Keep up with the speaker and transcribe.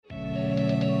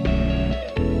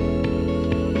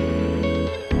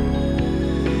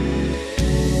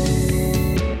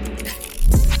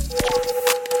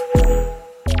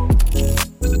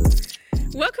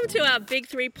to our Big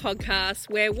Three podcast,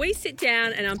 where we sit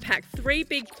down and unpack three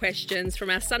big questions from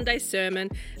our Sunday sermon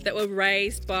that were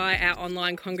raised by our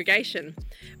online congregation.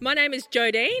 My name is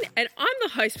Jodine, and I'm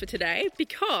the host for today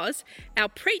because our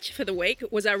preacher for the week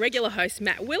was our regular host,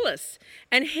 Matt Willis,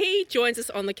 and he joins us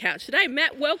on the couch today.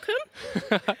 Matt, welcome.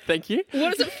 Thank you.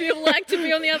 What does it feel like to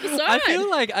be on the other side? I feel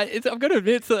like, I've got to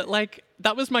admit,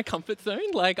 that was my comfort zone.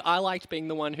 I liked being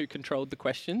the one who controlled the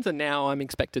questions, and now I'm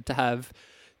expected to have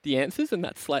the answers, and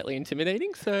that's slightly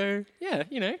intimidating. So yeah,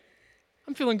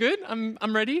 I'm feeling good. I'm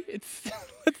ready.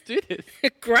 Let's do this.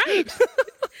 Great.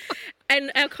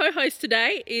 And our co-host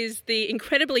today is the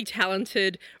incredibly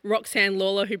talented Roxanne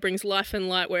Lawler, who brings life and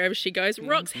light wherever she goes.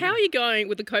 Rox, how are you going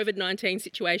with the COVID-19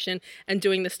 situation and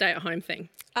doing the stay-at-home thing?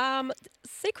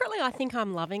 Secretly, I think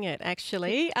I'm loving it,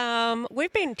 actually.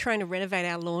 We've been trying to renovate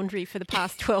our laundry for the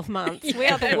past 12 months. Yes. We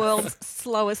are the world's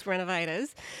slowest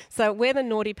renovators. So we're the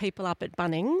naughty people up at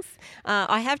Bunnings.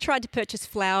 I have tried to purchase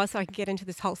flour so I can get into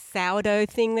this whole sourdough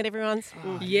thing that everyone's...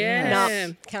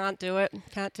 No, can't do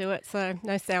it. So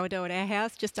no sourdough at our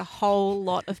house, just a whole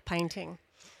lot of painting.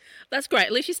 That's great.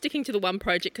 At least you're sticking to the one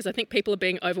project, because I think people are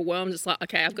being overwhelmed. It's like,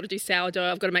 okay, I've got to do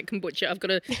sourdough, I've got to make kombucha, I've got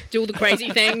to do all the crazy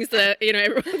things that,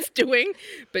 everyone's doing,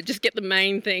 but just get the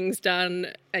main things done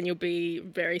and you'll be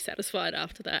very satisfied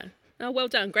after that. Oh, well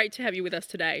done. Great to have you with us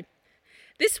today.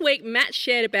 This week, Matt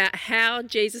shared about how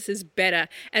Jesus is better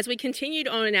as we continued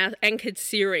on in our Anchored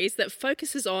series that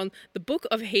focuses on the book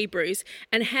of Hebrews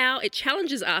and how it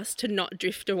challenges us to not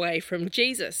drift away from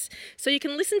Jesus. So you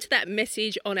can listen to that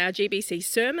message on our GBC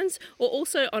sermons or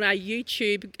also on our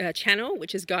YouTube channel,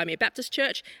 which is Gymea Baptist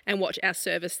Church, and watch our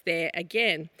service there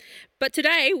again. But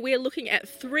today, we're looking at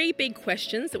three big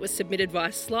questions that were submitted via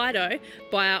Slido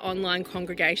by our online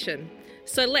congregation.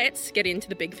 So let's get into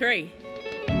the big three.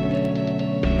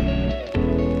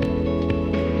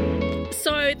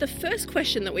 So the first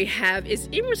question that we have is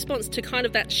in response to kind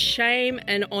of that shame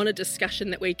and honour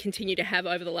discussion that we continue to have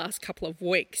over the last couple of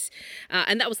weeks.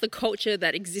 And that was the culture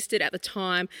that existed at the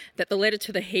time that the letter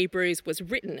to the Hebrews was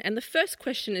written. And the first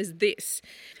question is this: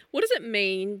 what does it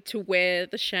mean to wear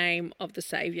the shame of the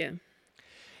Saviour?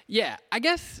 Yeah, I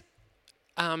guess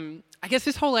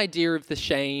this whole idea of the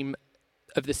shame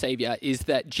of the Saviour is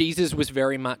that Jesus was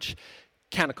very much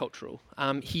countercultural.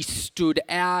 He stood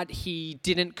out. He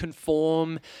didn't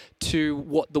conform to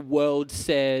what the world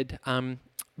said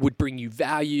would bring you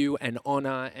value and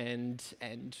honor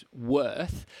and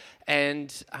worth.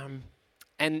 And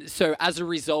so as a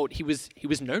result, he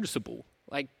was noticeable.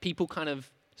 Like, people kind of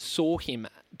saw him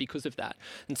because of that.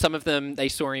 And some of them, they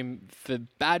saw him for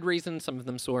bad reasons. Some of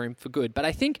them saw him for good. But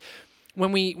I think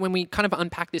when we kind of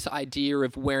unpack this idea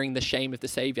of wearing the shame of the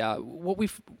Saviour,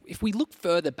 if we look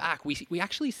further back, we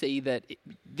actually see that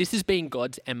this has been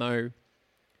God's MO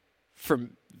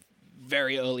from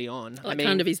very early on.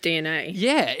 Kind of his DNA.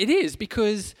 Yeah, it is,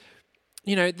 because,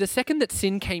 the second that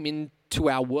sin came into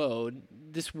our world,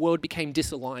 this world became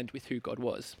disaligned with who God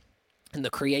was and the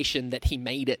creation that he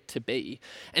made it to be.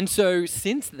 And so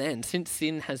since then, since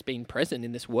sin has been present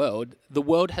in this world, the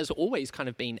world has always kind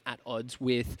of been at odds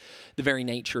with the very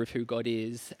nature of who God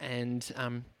is. And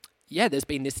there's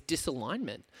been this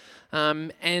disalignment.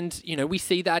 And we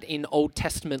see that in Old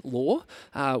Testament law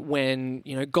when,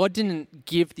 God didn't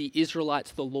give the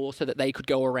Israelites the law so that they could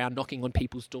go around knocking on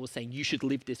people's doors saying, you should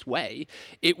live this way.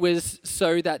 It was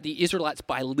so that the Israelites,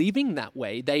 by living that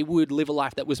way, they would live a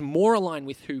life that was more aligned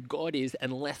with who God is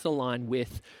and less aligned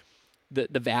with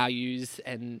the values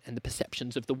and the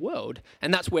perceptions of the world.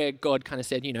 And that's where God kind of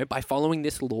said, by following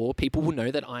this law, people will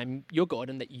know that I'm your God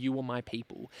and that you are my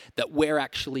people, that we're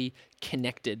actually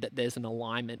connected, that there's an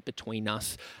alignment between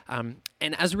us. And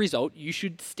as a result, you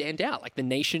should stand out. Like, the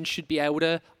nation should be able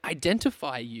to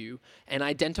identify you and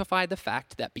identify the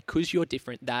fact that because you're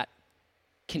different, that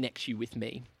connects you with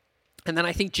me. And then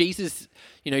I think Jesus,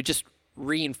 just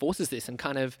reinforces this and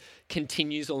kind of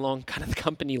continues along kind of the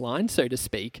company line, so to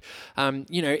speak.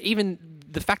 Even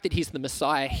the fact that he's the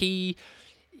Messiah,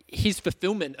 his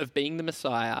fulfillment of being the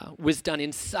Messiah was done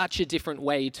in such a different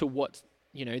way to what,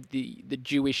 the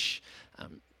Jewish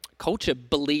culture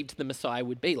believed the Messiah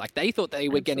would be. Like, they thought they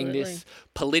were getting this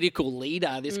political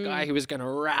leader, this guy who was going to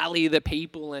rally the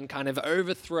people and kind of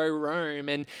overthrow Rome.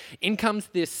 And in comes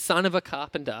this son of a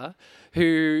carpenter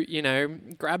who,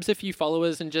 grabs a few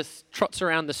followers and just trots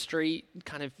around the street,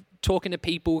 kind of talking to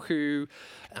people who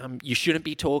you shouldn't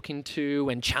be talking to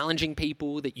and challenging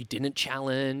people that you didn't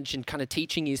challenge and kind of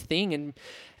teaching his thing.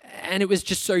 And it was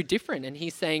just so different. And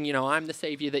he's saying, I'm the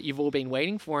Saviour that you've all been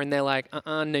waiting for. And they're like,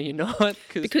 no, you're not.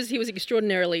 Because he was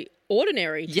extraordinarily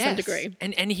ordinary to some degree.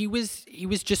 And he was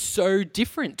just so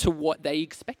different to what they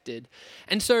expected.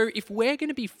 And so if we're going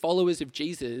to be followers of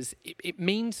Jesus, it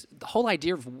means the whole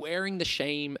idea of wearing the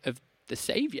shame of the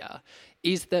Savior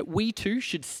is that we too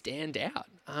should stand out,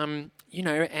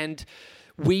 and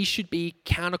we should be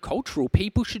countercultural.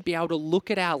 People should be able to look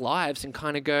at our lives and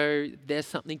kind of go, there's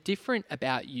something different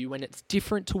about you, and it's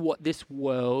different to what this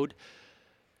world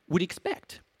would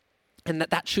expect. And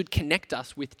that should connect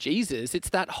us with Jesus.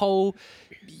 It's that whole,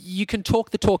 you can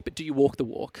talk the talk, but do you walk the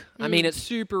walk? I mean, it's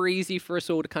super easy for us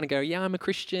all to kind of go, yeah, I'm a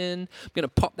Christian. I'm going to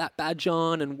pop that badge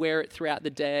on and wear it throughout the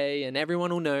day, and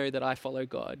everyone will know that I follow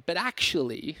God. But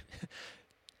actually,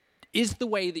 is the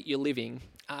way that you're living,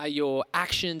 are your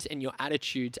actions and your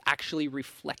attitudes actually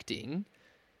reflecting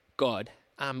God?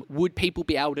 Would people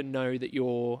be able to know that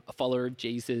you're a follower of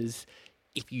Jesus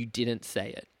if you didn't say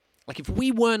it? Like if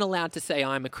we weren't allowed to say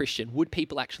I'm a Christian, would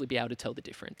people actually be able to tell the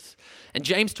difference? And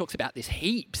James talks about this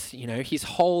heaps. His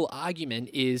whole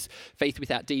argument is faith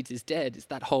without deeds is dead. It's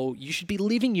that whole, you should be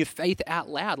living your faith out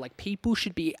loud. Like people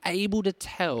should be able to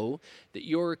tell that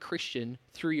you're a Christian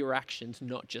through your actions,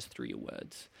 not just through your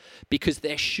words. Because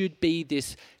there should be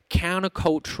this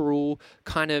countercultural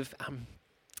kind of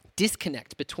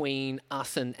disconnect between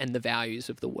us and the values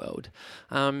of the world.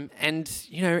 And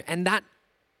that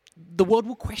the world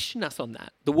will question us on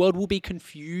that. The world will be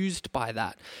confused by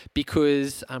that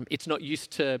because it's not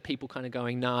used to people kind of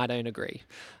going, "No, I don't agree.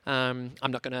 I'm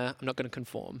not gonna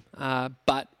conform."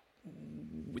 But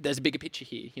there's a bigger picture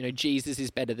here. Jesus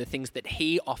is better. The things that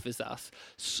he offers us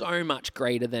so much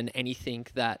greater than anything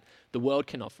that the world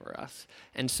can offer us.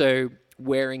 And so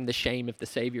wearing the shame of the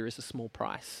Savior is a small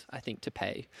price, I think, to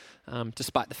pay,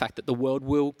 despite the fact that the world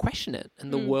will question it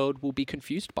and the world will be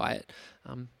confused by it.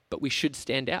 But we should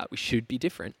stand out. We should be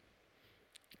different.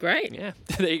 Great. Yeah,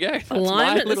 there you go. That's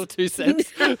Alignment. my little 2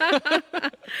 cents.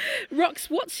 Rox,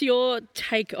 what's your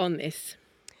take on this?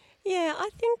 Yeah, I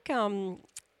think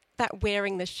that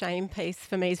wearing the shame piece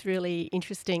for me is really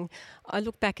interesting. I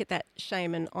look back at that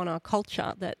shame and honour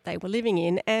culture that they were living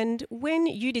in, and when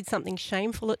you did something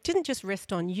shameful, it didn't just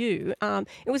rest on you.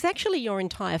 It was actually your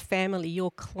entire family, your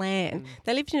clan.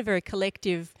 They lived in a very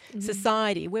collective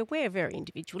society where we're very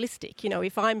individualistic.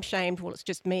 If I'm shamed, well, it's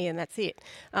just me and that's it.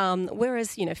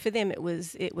 Whereas, for them, it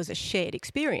was a shared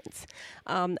experience.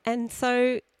 And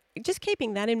so just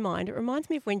keeping that in mind, it reminds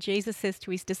me of when Jesus says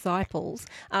to his disciples,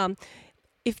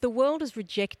 if the world has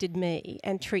rejected me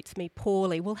and treats me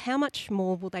poorly, well, how much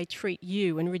more will they treat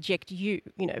you and reject you,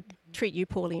 treat you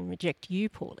poorly and reject you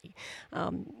poorly?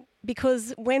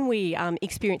 Because when we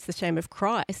experience the shame of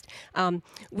Christ,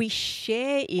 we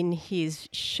share in his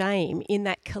shame in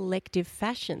that collective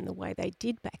fashion, the way they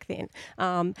did back then.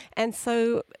 And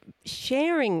so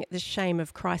sharing the shame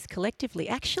of Christ collectively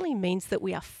actually means that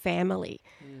we are family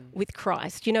with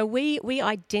Christ. We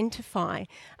identify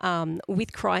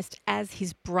with Christ as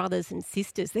his brothers and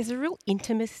sisters. There's a real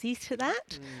intimacy to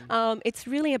that. It's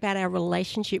really about our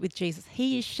relationship with Jesus.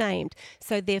 He is shamed,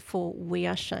 so therefore we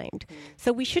are shamed.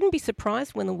 So we shouldn't be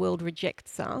surprised when the world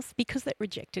rejects us because it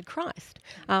rejected Christ.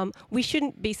 We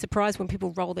shouldn't be surprised when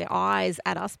people roll their eyes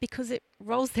at us because it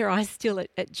rolls their eyes still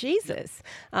at Jesus.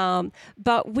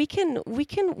 But we can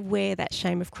wear that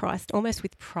shame of Christ almost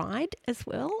with pride as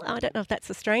well. I don't know if that's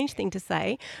a strange thing to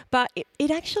say, but it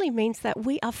actually means that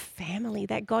we are family,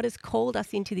 that God has called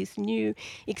us into this new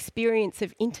experience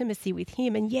of intimacy with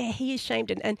him. And yeah, he is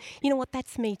shamed. And you know what?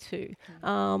 That's me too.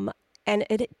 And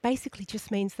it basically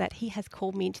just means that he has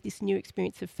called me into this new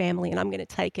experience of family and I'm going to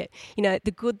take it.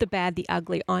 The good, the bad, the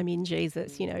ugly, I'm in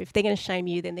Jesus. If they're going to shame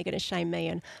you, then they're going to shame me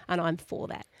and I'm for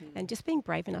that. And just being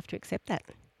brave enough to accept that.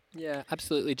 Yeah,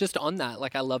 absolutely. Just on that,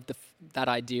 I love that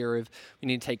idea of we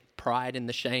need to take pride in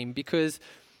the shame because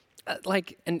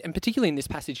and particularly in this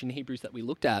passage in Hebrews that we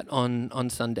looked at on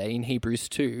Sunday in Hebrews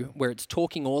 2, where it's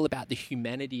talking all about the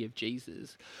humanity of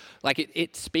Jesus.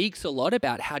 It speaks a lot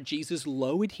about how Jesus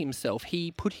lowered himself.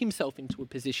 He put himself into a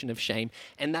position of shame,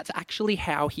 and that's actually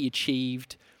how he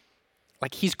achieved,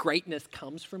 his greatness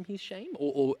comes from his shame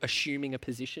or assuming a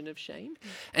position of shame.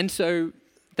 And so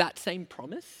that same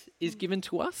promise is given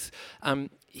to us.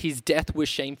 His death was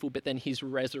shameful, but then his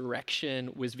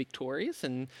resurrection was victorious.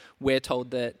 And we're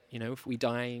told that, if we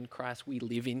die in Christ, we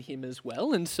live in him as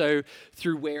well. And so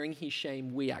through wearing his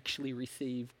shame, we actually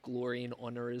receive glory and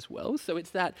honor as well. So it's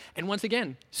that. And once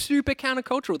again, super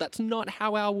countercultural. That's not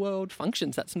how our world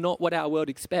functions. That's not what our world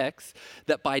expects,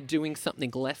 that by doing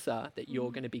something lesser, that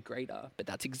you're going to be greater. But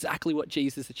that's exactly what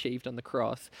Jesus achieved on the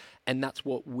cross. And that's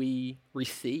what we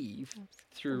receive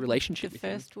through relationship The with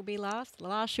him. first will be last. The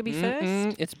last should be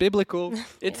first. It's biblical.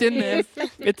 It's in there.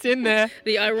 It's in there.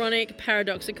 The ironic,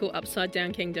 paradoxical, upside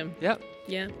down kingdom. Yep,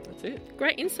 Yeah. that's it.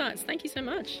 Great insights. Thank you so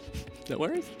much. No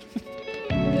worries.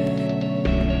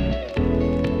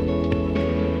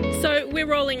 So we're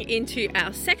rolling into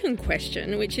our second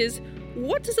question, which is,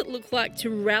 what does it look like to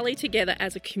rally together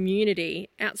as a community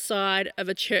outside of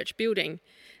a church building?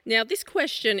 Now, this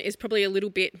question is probably a little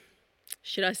bit,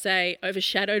 should I say,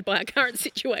 overshadowed by our current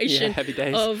situation Yeah, heavy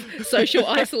days. of social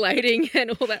isolating and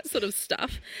all that sort of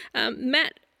stuff.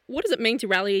 Matt, what does it mean to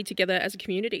rally together as a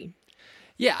community?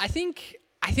 Yeah, I think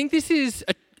this is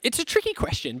it's a tricky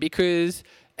question because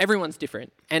everyone's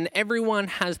different and everyone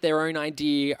has their own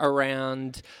idea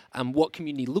around what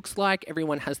community looks like.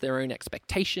 Everyone has their own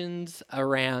expectations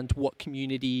around what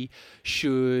community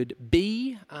should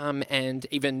be and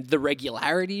even the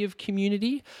regularity of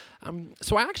community.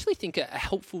 So I actually think a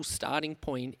helpful starting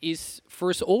point is for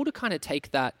us all to kind of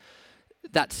take that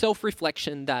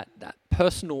self-reflection, that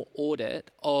personal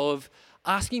audit of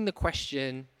asking the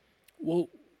question, well,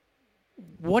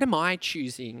 what am I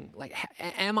choosing? Like,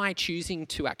 am I choosing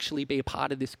to actually be a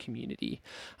part of this community?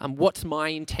 What's my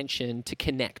intention to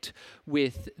connect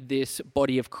with this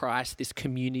body of Christ, this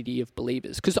community of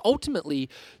believers? Because ultimately,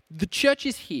 the church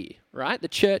is here, right? The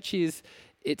church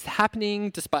it's happening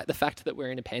despite the fact that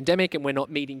we're in a pandemic and we're not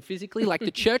meeting physically. Like,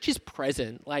 the church is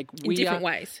present. Like, In different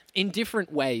ways. In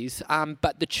different ways.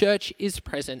 But the church is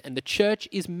present, and the church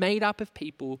is made up of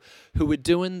people who are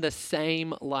doing the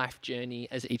same life journey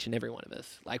as each and every one of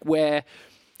us. Like, we're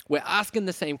asking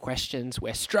the same questions.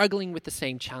 We're struggling with the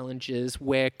same challenges.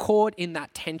 We're caught in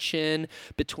that tension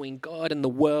between God and the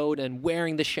world and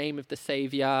wearing the shame of the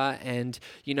Savior and,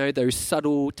 those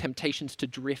subtle temptations to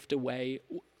drift away.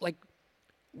 Like,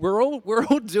 we're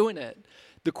all doing it.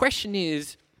 The question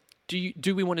is,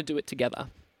 do we want to do it together?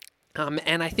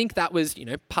 And I think that was,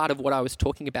 part of what I was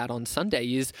talking about on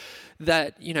Sunday is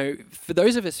that, for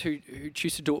those of us who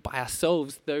choose to do it by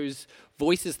ourselves, those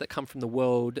voices that come from the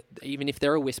world, even if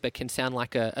they're a whisper, can sound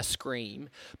like a scream.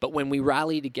 But when we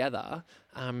rally together,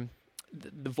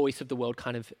 the voice of the world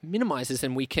kind of minimizes,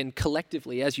 and we can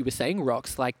collectively, as you were saying,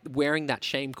 Rox, like wearing that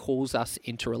shame calls us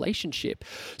into relationship.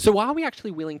 So are we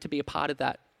actually willing to be a part of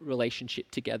that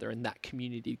relationship together and that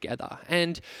community together?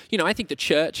 And, I think the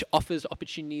church offers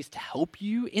opportunities to help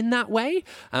you in that way.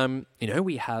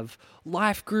 We have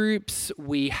life groups,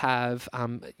 we have,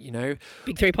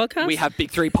 Big Three Podcasts. We have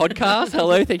Big Three Podcasts.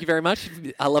 Hello, thank you very much.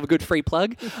 I love a good free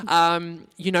plug.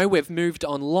 We've moved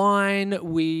online.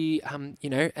 We,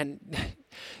 and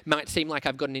might seem like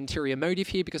I've got an interior motive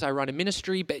here because I run a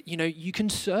ministry, but, you can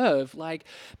serve. Like,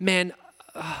 man,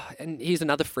 and here's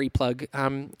another free plug.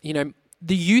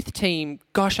 The youth team,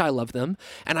 gosh, I love them,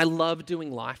 and I love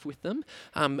doing life with them.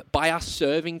 By us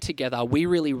serving together, we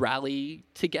really rally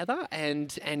together and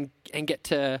get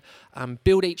to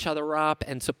build each other up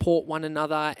and support one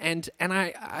another. And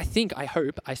I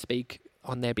hope I speak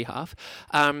on their behalf,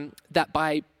 that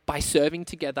by serving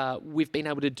together, we've been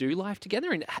able to do life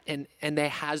together, and there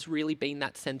has really been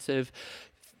that sense of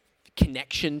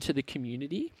connection to the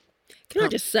community. Can I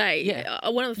just say, yeah,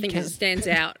 one of the things that stands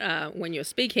out when you're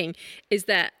speaking is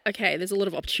that, okay, there's a lot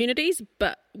of opportunities,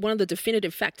 but one of the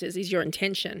definitive factors is your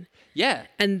intention. Yeah.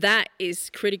 And that is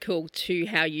critical to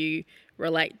how you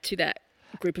relate to that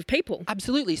group of people.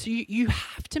 Absolutely. So you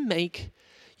have to make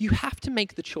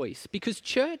the choice, because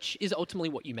church is ultimately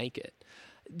what you make it.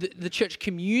 The church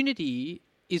community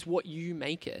is what you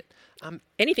make it.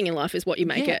 Anything in life is what you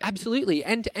make it. Absolutely.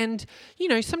 And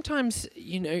sometimes,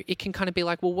 it can kind of be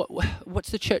like, well,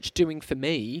 what's the church doing for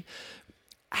me?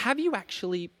 Have you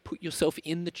actually put yourself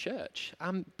in the church?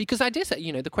 Because I dare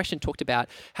say, the question talked about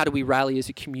how do we rally as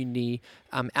a community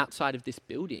outside of this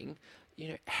building?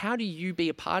 How do you be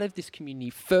a part of this community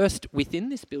first within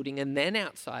this building and then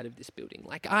outside of this building?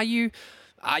 Like, are you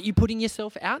putting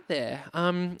yourself out there?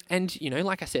 And,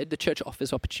 like I said, the church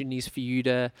offers opportunities for you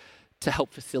to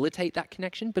help facilitate that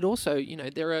connection, but also,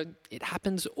 it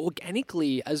happens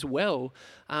organically as well.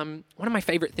 One of my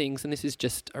favorite things, and this is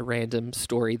just a random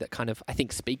story that kind of, I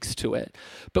think, speaks to it,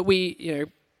 but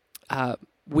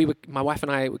my wife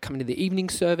and I were coming to the evening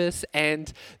service,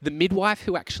 and the midwife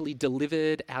who actually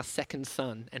delivered our second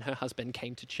son and her husband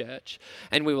came to church,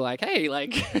 and we were like, hey,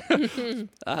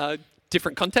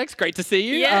 different context, great to see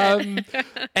you. Yeah.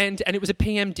 And it was a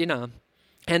PM dinner.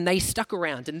 And they stuck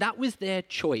around, and that was their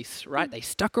choice, right? They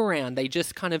stuck around. They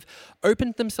just kind of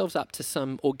opened themselves up to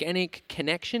some organic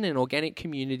connection and organic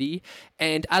community.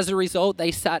 And as a result,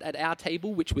 they sat at our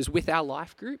table, which was with our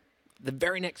life group. The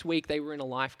very next week, they were in a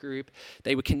life group.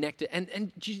 They were connected,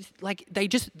 and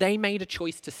they made a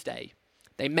choice to stay.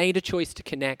 They made a choice to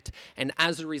connect, and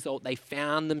as a result, they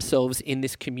found themselves in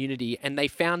this community, and they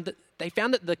found that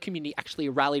the community actually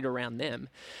rallied around them.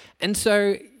 And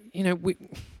so,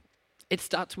 it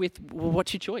starts with, well,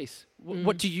 what's your choice?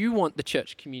 What do you want the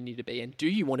church community to be, and do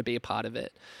you want to be a part of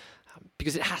it?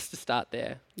 Because it has to start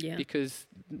there. Yeah. Because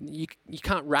you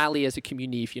can't rally as a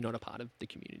community if you're not a part of the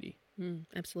community.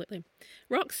 Absolutely.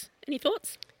 Rox, any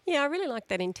thoughts? Yeah, I really like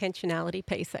that intentionality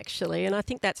piece, actually, and I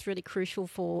think that's really crucial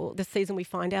for the season we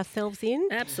find ourselves in.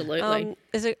 Absolutely.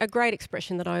 There's a great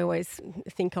expression that I always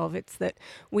think of. It's that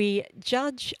we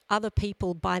judge other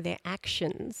people by their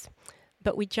actions,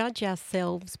 but we judge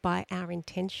ourselves by our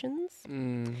intentions.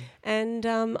 And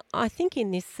I think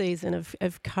in this season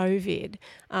of COVID,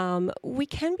 we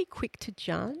can be quick to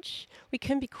judge. We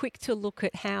can be quick to look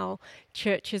at how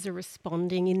churches are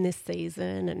responding in this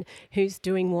season and who's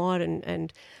doing what,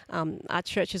 and our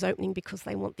church is opening because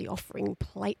they want the offering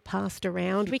plate passed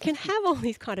around. We can have all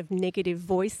these kind of negative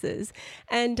voices.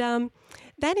 And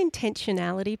that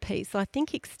intentionality piece, I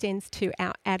think, extends to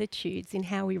our attitudes in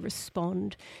how we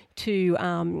respond to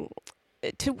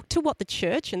what the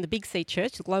church and the Big C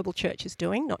Church, the global church, is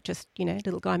doing, not just,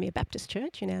 Little Gymea Baptist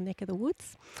Church in our neck of the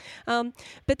woods.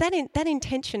 But that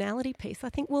intentionality piece, I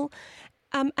think, well,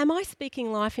 am I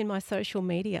speaking life in my social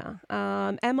media?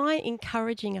 Am I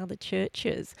encouraging other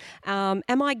churches?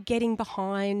 Am I getting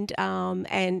behind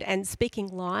and speaking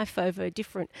life over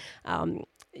different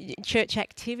church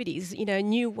activities,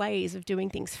 new ways of doing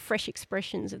things, fresh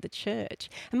expressions of the church?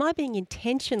 Am I being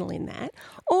intentional in that?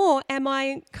 Or am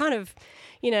I kind of,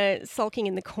 sulking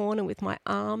in the corner with my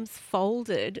arms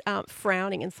folded,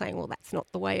 frowning and saying, well, that's not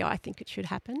the way I think it should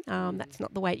happen. That's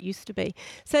not the way it used to be.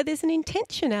 So there's an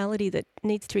intentionality that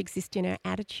needs to exist in our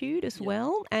attitude as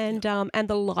well, and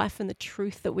the life and the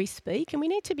truth that we speak. And we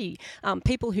need to be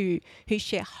people who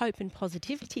share hope and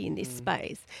positivity in this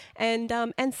space. And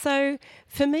so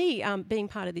for me, being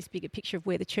part of this bigger picture of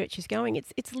where the church is going,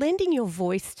 it's lending your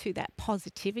voice to that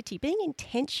positivity, being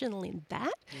intentional in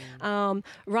that,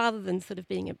 rather than sort of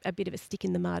being a bit of a stick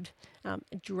in the mud,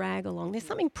 drag along. There's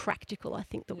something practical, I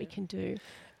think, that we can do.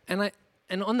 And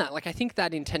on that, I think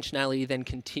that intentionality then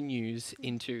continues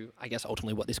into, I guess,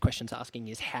 ultimately what this question's asking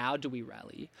is, how do we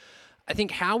rally? I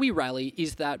think how we rally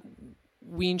is that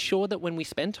we ensure that when we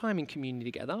spend time in community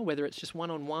together, whether it's just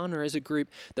one-on-one or as a group,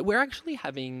 that we're actually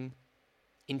having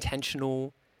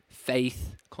intentional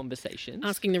faith conversations.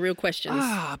 Asking the real questions.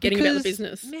 Getting about the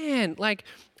business. Man,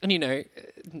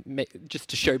 and just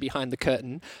to show behind the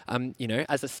curtain,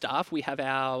 as a staff, we have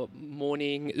our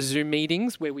morning Zoom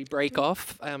meetings where we break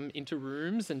off into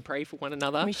rooms and pray for one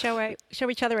another. We show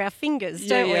each other our fingers,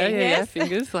 don't we? Yeah,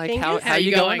 fingers. Like, fingers. How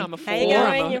you going? I'm a 4. How you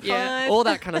going? You're fine. All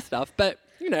that kind of stuff. But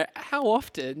how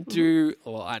often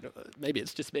maybe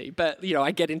it's just me, but,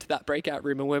 I get into that breakout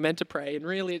room and we're meant to pray, and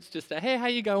really it's just hey, how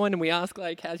you going? And we ask,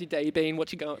 how's your day been?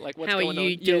 What's going on? What's going on? How are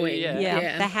you doing?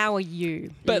 Yeah. The how are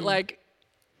you? But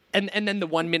and then the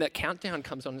 1 minute countdown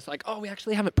comes on. It's like, oh, we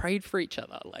actually haven't prayed for each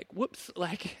other. Whoops.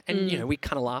 And, we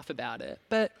kind of laugh about it.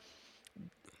 But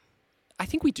I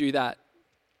think we do that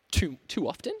too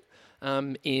often.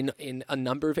 In a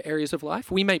number of areas of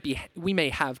life, we may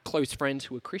have close friends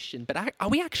who are Christian, but are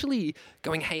we actually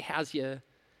going, hey, how's your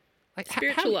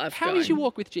spiritual life how is your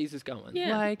walk with Jesus going?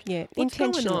 Yeah. What's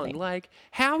going on?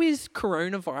 How is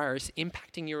coronavirus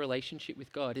impacting your relationship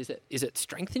with God? Is it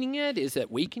strengthening it? Is it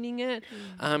weakening it?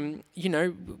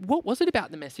 What was it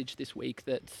about the message this week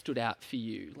that stood out for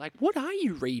you? What are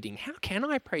you reading? How can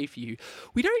I pray for you?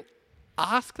 We don't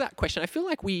ask that question. I feel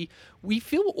like we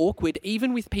feel awkward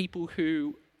even with people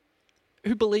who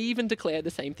believe and declare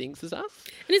the same things as us.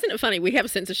 And isn't it funny? We have a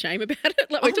sense of shame about it.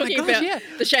 We're talking about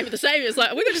the shame of the Saviour. It's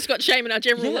we've just got shame in our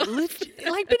general life.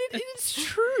 But it's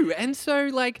true. And so,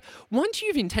 once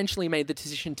you've intentionally made the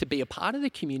decision to be a part of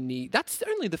the community, that's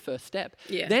only the first step.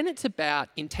 Yeah. Then it's about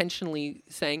intentionally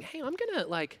saying, hey, I'm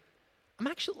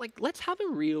actually let's have a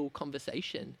real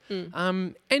conversation.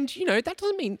 And, that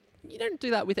doesn't mean you don't do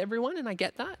that with everyone, and I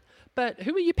get that. But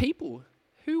who are your people?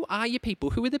 Who are your people?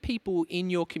 Who are the people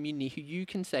in your community who you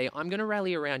can say, I'm going to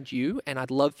rally around you, and I'd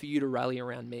love for you to rally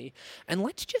around me. And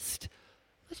let's just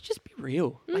be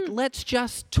real. Let's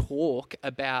just talk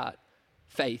about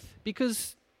faith,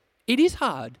 because it is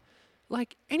hard.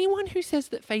 Anyone who says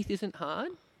that faith isn't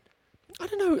hard, I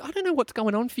don't know what's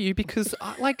going on for you, because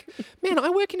I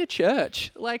work in a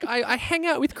church. I hang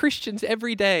out with Christians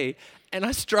every day, and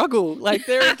I struggle.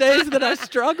 There are days that I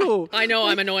struggle. I know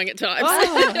I'm annoying at times.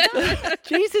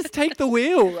 Jesus, take the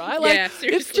wheel, right? Seriously.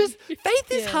 It's just, faith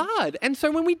is hard. And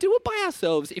so when we do it by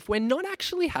ourselves, if we're not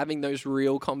actually having those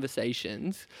real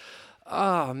conversations,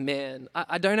 Oh man,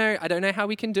 I don't know. I don't know how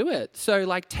we can do it. So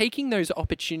like taking those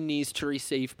opportunities to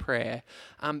receive prayer,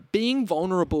 being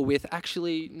vulnerable with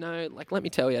actually, no, like let me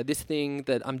tell you, this thing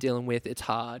that I'm dealing with, it's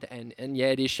hard, and yeah,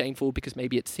 it is shameful because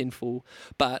maybe it's sinful,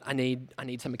 but I need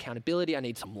some accountability. I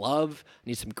need some love. I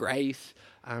need some grace,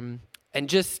 and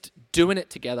just doing it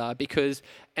together because,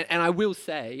 and I will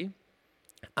say,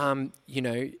 you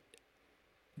know,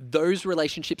 those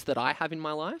relationships that I have in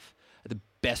my life are the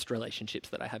best relationships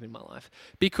that I have in my life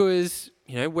because,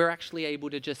 you know, we're actually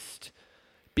able to just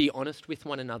be honest with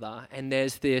one another, and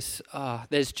there's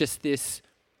just this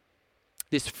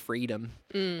freedom.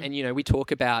 And, you know, we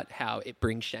talk about how it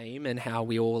brings shame and how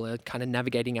we all are kind of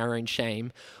navigating our own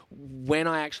shame. When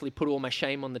I actually put all my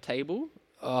shame on the table,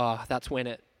 that's when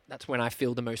I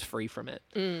feel the most free from it.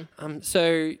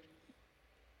 So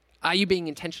are you being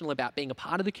intentional about being a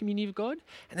part of the community of God?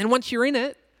 And then once you're in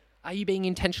it, are you being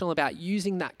intentional about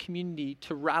using that community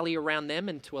to rally around them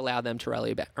and to allow them to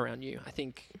rally around you? I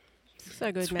think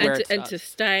so good, man. And to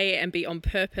stay and be on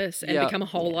purpose and become a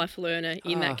whole life learner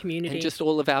in that community. And just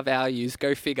all of our values,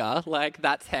 go figure. Like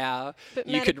that's how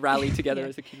you could rally together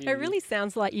as a community. It really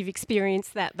sounds like you've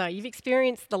experienced that though. You've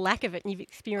experienced the lack of it and you've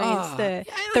experienced the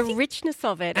richness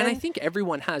of it. And I think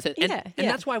everyone has it. And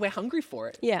that's why we're hungry for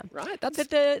it. Yeah. Right? But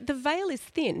the veil is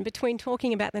thin between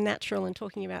talking about the natural and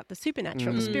talking about the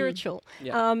supernatural, the spiritual.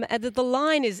 Yeah. And the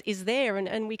line is there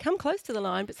and we come close to the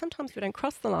line, but sometimes we don't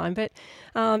cross the line. But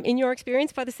in your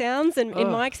experience, by the sounds, and in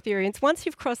my experience, once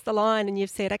you've crossed the line and you've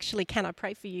said, actually, can I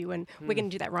pray for you? And we're going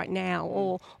to do that right now.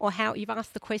 Or how you've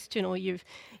asked the question or you've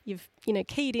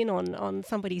keyed in on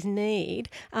somebody's need,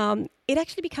 it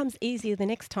actually becomes easier the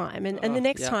next time and the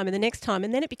next time and the next time.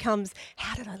 And then it becomes,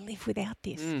 how did I live without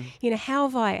this? How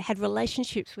have I had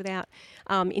relationships without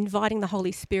inviting the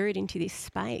Holy Spirit into this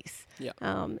space? Yeah.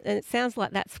 And it sounds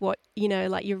like that's what,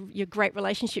 like your great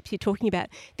relationships you're talking about,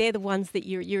 they're the ones that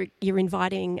you're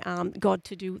inviting God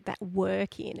to do that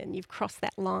work in, and you've crossed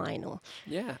that line or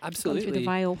absolutely gone through the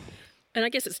veil. And I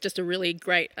guess it's just a really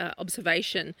great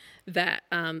observation that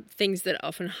things that are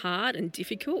often hard and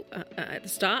difficult at the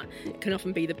start can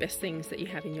often be the best things that you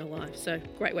have in your life. So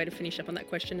great way to finish up on that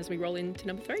question as we roll into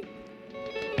number 3.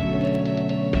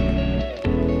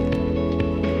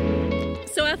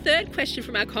 So our third question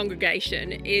from our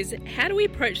congregation is, how do we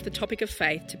approach the topic of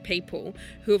faith to people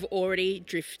who have already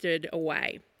drifted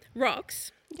away?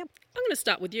 Rox, Yep. I'm going to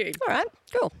start with you. All right,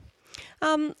 cool.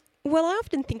 Well, I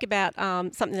often think about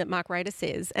something that Mark Rader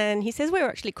says, and he says we're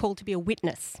actually called to be a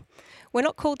witness. We're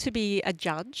not called to be a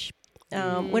judge.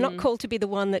 We're not called to be the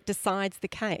one that decides the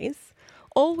case.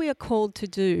 All we are called to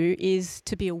do is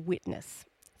to be a witness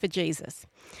for Jesus.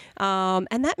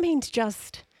 And that means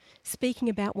just speaking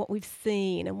about what we've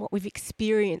seen and what we've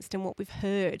experienced and what we've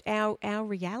heard, our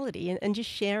reality, and just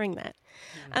sharing that.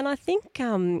 And I think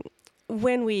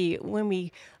when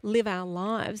we live our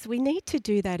lives, we need to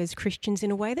do that as Christians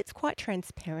in a way that's quite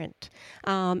transparent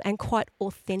and quite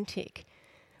authentic.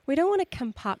 We don't want to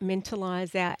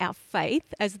compartmentalise our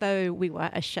faith as though we were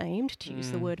ashamed, to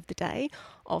use the word of the day,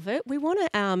 of it. We want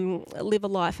to live a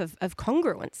life of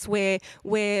congruence where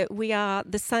we are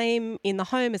the same in the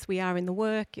home as we are in the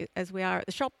work, as we are at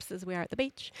the shops, as we are at the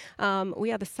beach.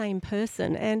 We are the same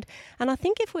person. And I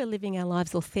think if we're living our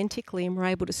lives authentically and we're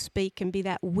able to speak and be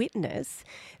that witness,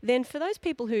 then for those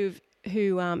people who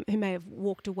may have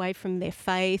walked away from their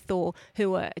faith or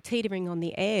who are teetering on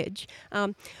the edge,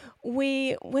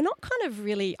 we're not kind of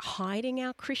really hiding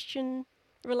our Christian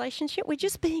relationship. We're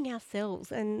just being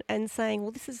ourselves and saying,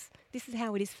 well, this is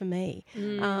how it is for me.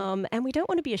 And we don't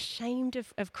want to be ashamed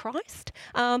of Christ.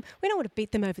 We don't want to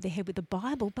beat them over the head with the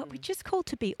Bible, but we're just called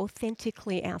to be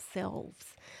authentically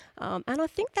ourselves. And I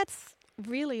think that's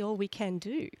really all we can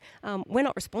do. We're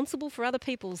not responsible for other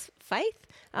people's faith.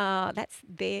 That's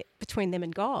there between them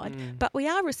and God. But we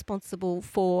are responsible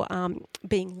for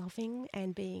being loving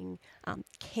and being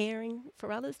caring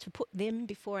for others, to put them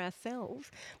before ourselves,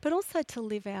 but also to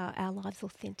live our lives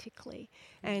authentically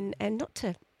and not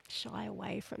to shy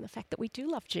away from the fact that we do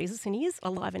love Jesus and he is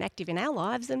alive and active in our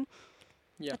lives, and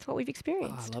that's what we've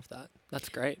experienced. I love that. That's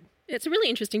great. It's a really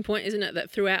interesting point, isn't it, that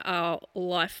throughout our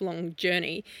lifelong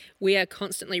journey, we are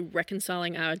constantly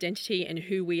reconciling our identity and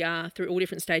who we are through all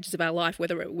different stages of our life,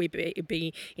 whether it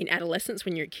be in adolescence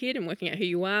when you're a kid and working out who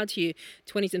you are, to your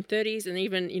 20s and 30s, and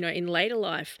even, in later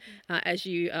life as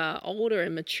you are older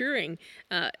and maturing,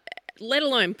 let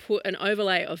alone put an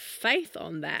overlay of faith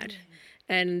on that.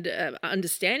 And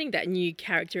understanding that new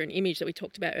character and image that we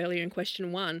talked about earlier in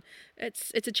question 1,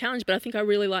 it's a challenge, but I think I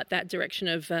really like that direction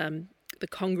of the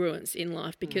congruence in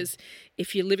life, because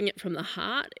if you're living it from the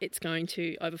heart, it's going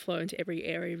to overflow into every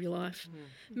area of your life.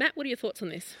 Matt, what are your thoughts on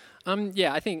this?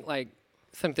 Yeah, I think like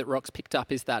something that Rox picked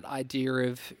up is that idea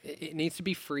of it needs to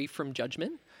be free from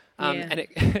judgment. And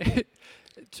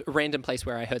it's a random place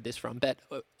where I heard this from, but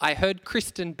I heard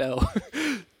Kristen Bell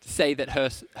say that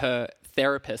her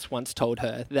therapist once told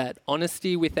her that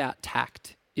honesty without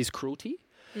tact is cruelty.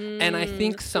 And I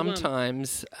think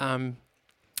sometimes, the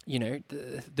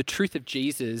truth of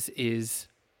Jesus is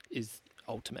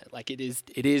ultimate. Like it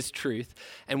is truth,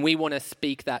 and we want to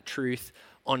speak that truth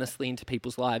honestly into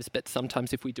people's lives. But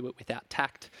sometimes, if we do it without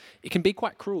tact, it can be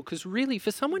quite cruel. Because really,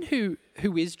 for someone who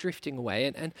is drifting away,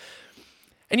 and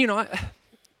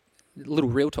a little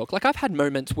real talk, like I've had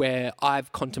moments where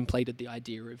I've contemplated the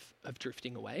idea of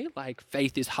drifting away. Like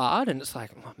faith is hard, and it's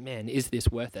like, oh man, is this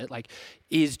worth it? Like,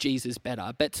 is Jesus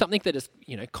better? But something that has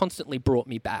constantly brought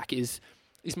me back is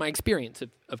my experience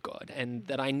of God, and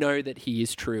that I know that he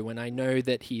is true, and I know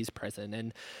that he is present,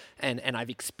 and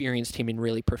I've experienced him in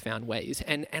really profound ways.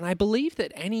 And I believe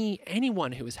that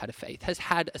anyone who has had a faith has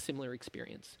had a similar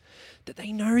experience, that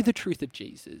they know the truth of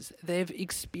Jesus, they've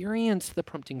experienced the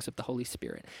promptings of the Holy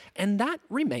Spirit, and that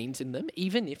remains in them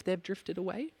even if they've drifted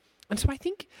away. And so I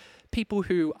think people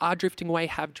who are drifting away,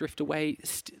 have drifted away,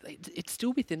 it's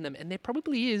still within them, and there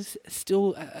probably is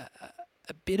still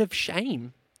a bit of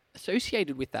shame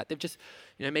associated with that. They've just,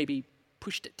 maybe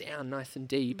pushed it down nice and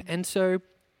deep. And so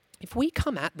if we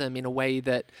come at them in a way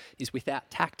that is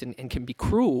without tact and can be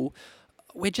cruel,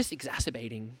 we're just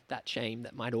exacerbating that shame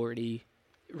that might already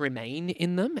remain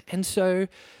in them. And so,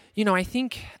 I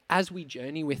think as we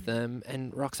journey with them,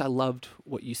 and Rox, I loved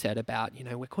what you said about,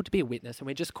 we're called to be a witness, and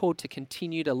we're just called to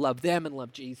continue to love them and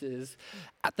love Jesus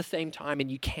at the same time, and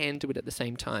you can do it at the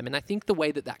same time. And I think the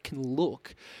way that can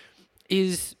look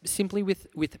is simply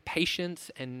with patience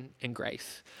and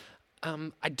grace.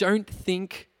 I don't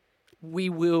think we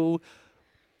will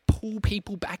pull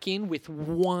people back in with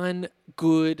one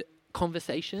good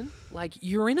conversation. Like,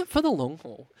 you're in it for the long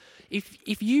haul.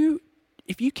 If you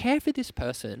care for this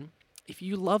person, if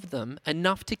you love them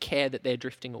enough to care that they're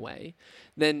drifting away,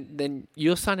 then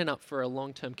you're signing up for a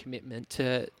long-term commitment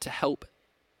to help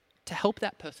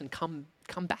that person come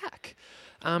back.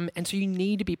 And so you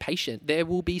need to be patient. There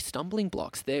will be stumbling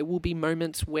blocks. There will be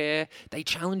moments where they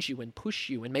challenge you and push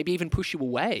you and maybe even push you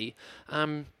away.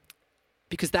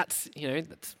 Because that's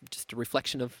just a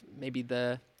reflection of maybe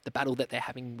the battle that they're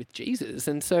having with Jesus.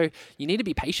 And so you need to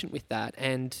be patient with that,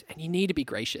 and you need to be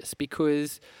gracious,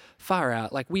 because far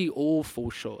out, like, we all fall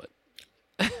short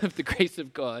of the grace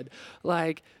of God.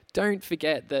 Like, don't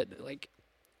forget that, like,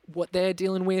 what they're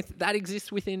dealing with, that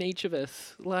exists within each of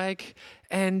us. Like,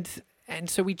 and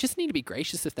so we just need to be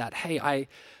gracious of that. Hey, I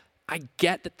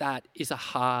get that is a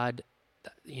hard,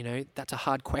 that's a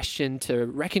hard question to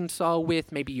reconcile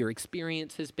with. Maybe your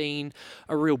experience has been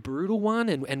a real brutal one,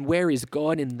 and where is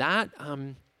God in that?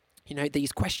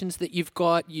 These questions that you've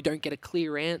got, you don't get a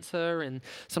clear answer, and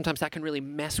sometimes that can really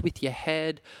mess with your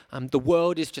head. The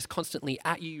world is just constantly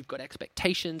at you. You've got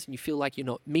expectations, and you feel like you're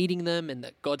not meeting them, and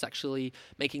that God's actually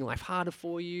making life harder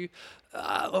for you.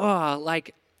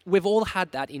 We've all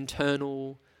had that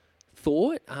internal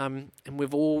thought, and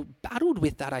we've all battled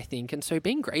with that, I think. And so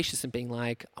being gracious and being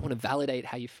like, I want to validate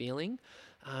how you're feeling.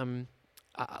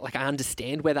 I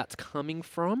understand where that's coming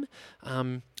from.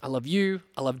 I love you.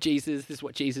 I love Jesus. This is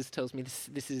what Jesus tells me.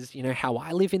 This is, how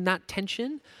I live in that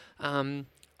tension.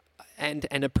 And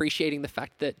appreciating the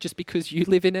fact that just because you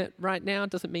live in it right now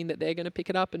doesn't mean that they're going to pick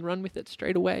it up and run with it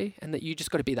straight away, and that you just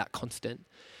got to be that constant.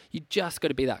 You just got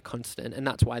to be that constant, and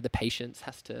that's why the patience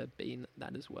has to be in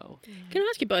that as well. Can I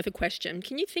ask you both a question?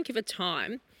 Can you think of a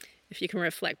time, if you can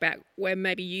reflect back, where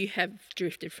maybe you have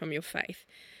drifted from your faith?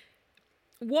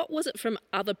 What was it from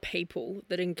other people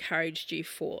that encouraged you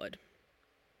forward?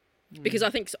 Because I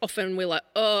think often we're like,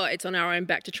 it's on our own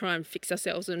back to try and fix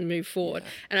ourselves and move forward. Yeah.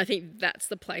 And I think that's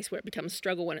the place where it becomes a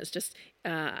struggle, when it's just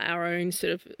our own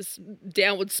sort of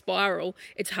downward spiral.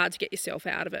 It's hard to get yourself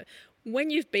out of it.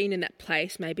 When you've been in that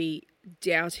place, maybe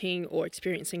doubting or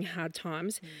experiencing hard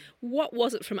times, what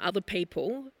was it from other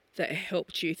people that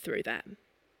helped you through that?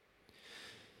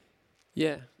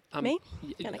 Yeah. Me?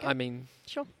 I mean...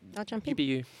 Sure, I'll jump in. You be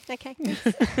you. Okay,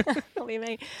 I'll be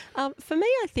me. For me,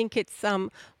 I think it's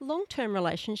long-term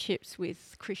relationships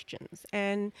with Christians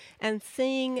and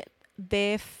seeing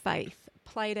their faith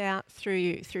played out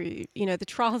through the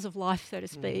trials of life, so to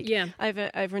speak, over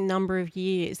a number of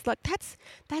years. Like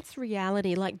that's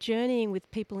reality. Like journeying with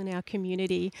people in our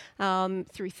community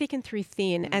through thick and through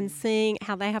thin, and seeing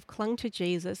how they have clung to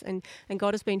Jesus and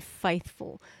God has been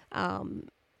faithful.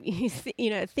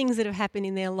 things that have happened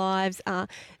in their lives,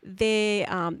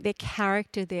 their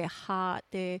character, their heart,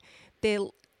 their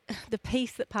the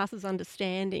peace that passes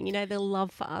understanding, their love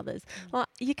for others. Like,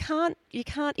 you can't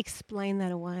explain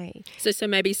that away. So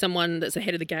maybe someone that's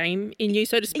ahead of the game in you,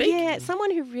 so to speak? Yeah,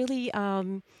 someone who really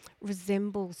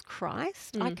resembles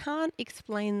Christ. I can't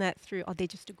explain that through, they're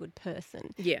just a good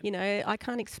person. Yeah. I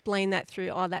can't explain that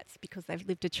through, that's because they've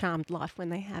lived a charmed life when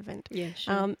they haven't. Yeah,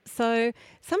 sure. So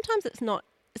sometimes it's not.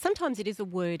 Sometimes it is a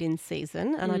word in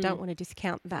season, and I don't want to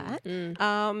discount that.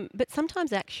 But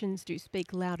sometimes actions do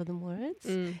speak louder than words.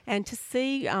 And to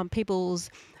see people's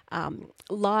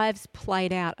lives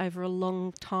played out over a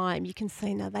long time, you can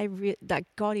see now that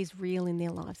God is real in their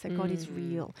lives. So God is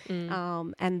real,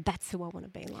 and that's who I want to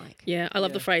be like. Yeah, I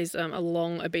love the phrase "a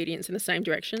long obedience in the same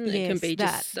direction." It can be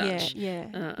just such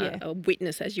a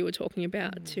witness, as you were talking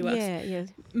about, to us. Yeah.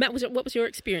 Matt, what was your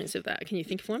experience of that? Can you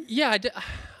think of one? Yeah,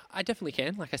 I definitely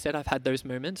can. Like I said, I've had those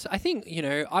moments. I think,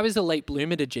 I was a late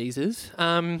bloomer to Jesus.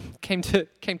 Came to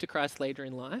Christ later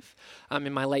in life,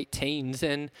 in my late teens,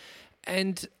 and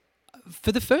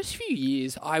for the first few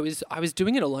years, I was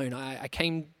doing it alone. I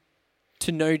came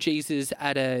to know Jesus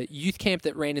at a youth camp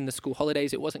that ran in the school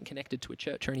holidays. It wasn't connected to a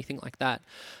church or anything like that.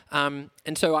 And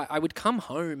so I would come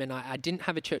home, and I didn't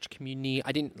have a church community.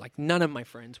 None of my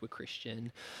friends were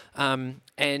Christian,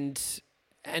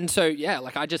 And so,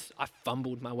 I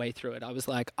fumbled my way through it. I was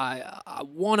like, I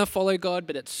want to follow God,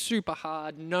 but it's super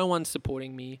hard. No one's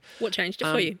supporting me. What changed it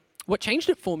for you? What changed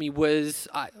it for me was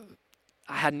I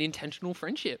had an intentional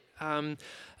friendship.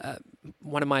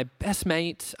 One of my best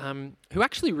mates, who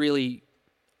actually really,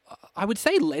 I would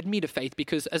say, led me to faith,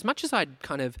 because as much as I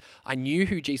knew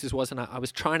who Jesus was, and I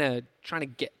was trying to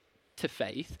get to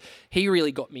faith, he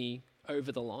really got me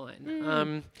over the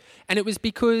line. And it was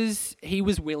because he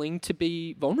was willing to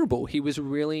be vulnerable. He was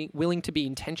really willing to be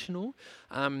intentional.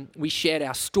 We shared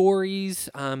our stories.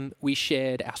 We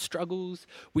shared our struggles.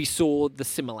 We saw the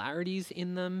similarities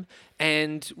in them.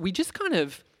 And we just kind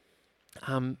of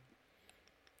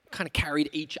carried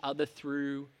each other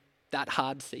through that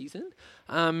hard season.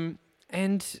 And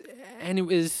it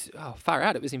was, far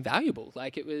out, it was invaluable.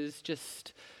 It was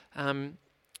just,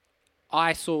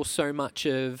 I saw so much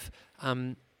of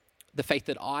the faith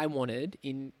that I wanted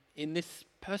in this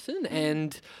person,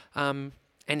 and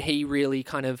he really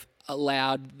kind of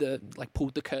allowed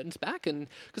pulled the curtains back. And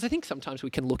because I think sometimes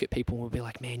we can look at people and we'll be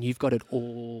like, man, you've got it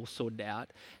all sorted out,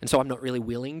 and so I'm not really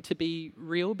willing to be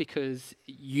real because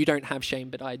you don't have shame,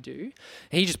 but I do.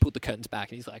 And he just pulled the curtains back,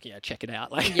 and he's like, yeah, check it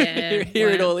out, here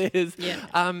it all is.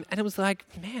 And it was like,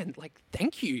 man,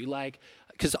 thank you,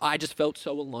 because I just felt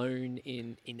so alone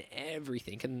in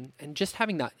everything, and just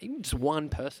having that, even just one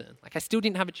person. I still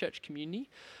didn't have a church community,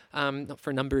 not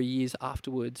for a number of years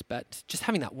afterwards, but just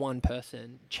having that one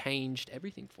person changed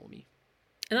everything for me.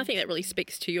 And I think that really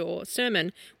speaks to your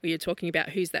sermon, where you're talking about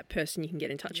who's that person you can get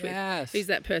in touch with. Who's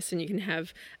that person you can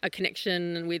have a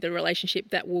connection with, a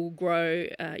relationship that will grow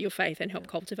your faith and help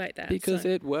cultivate that. Because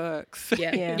it works.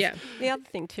 Yeah. The other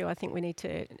thing too, I think we need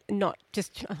to not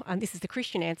just, and this is the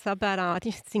Christian answer, but I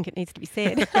just think it needs to be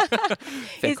said.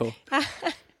 Fickle.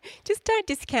 Just don't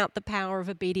discount the power of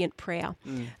obedient prayer.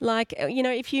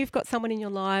 If you've got someone in your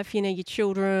life, your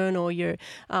children or your,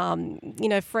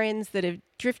 friends that have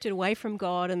drifted away from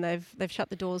God and they've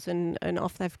shut the doors and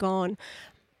off they've gone,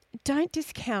 don't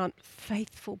discount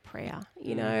faithful prayer.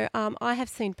 I have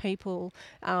seen people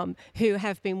who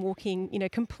have been walking,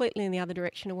 completely in the other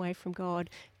direction away from God,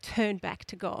 turn back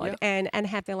to God and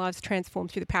have their lives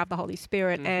transformed through the power of the Holy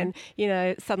Spirit. And,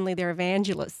 suddenly they're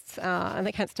evangelists and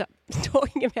they can't stop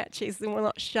talking about Jesus and will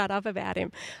not shut up about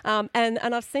him. And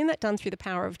I've seen that done through the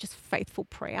power of just faithful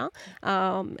prayer.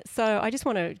 So I just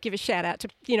want to give a shout out to,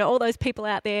 all those people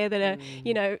out there that are,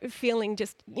 feeling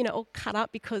just, all cut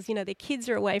up because, their kids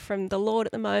are away from the Lord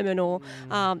at the moment, or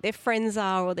their friends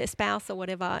are, or their spouse or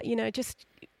whatever. Just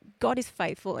God is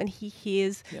faithful, and he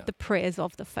hears the prayers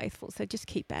of the faithful. So just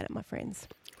keep at it, my friends.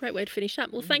 Great way to finish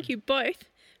up. Well, thank you both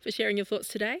for sharing your thoughts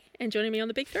today and joining me on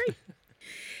the Big Three.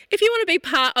 If you want to be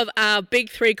part of our Big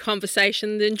Three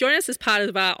conversation, then join us as part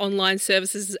of our online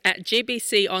services at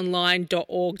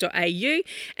gbconline.org.au,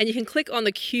 and you can click on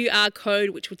the QR code,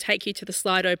 which will take you to the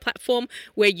Slido platform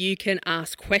where you can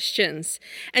ask questions.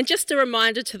 And just a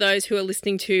reminder to those who are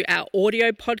listening to our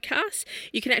audio podcast,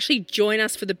 you can actually join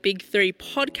us for the Big Three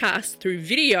podcast through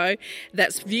video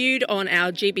that's viewed on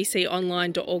our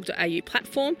gbconline.org.au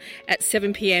platform at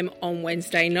 7 p.m. on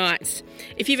Wednesday nights.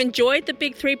 If you've enjoyed the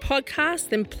Big Three podcast,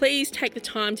 then please take the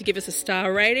time to give us a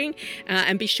star rating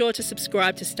and be sure to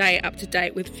subscribe to stay up to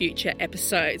date with future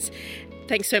episodes.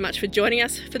 Thanks so much for joining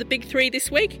us for the Big Three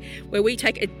this week, where we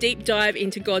take a deep dive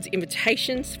into God's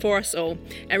invitations for us all.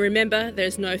 And remember,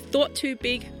 there's no thought too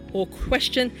big or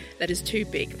question that is too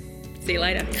big. See you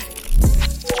later.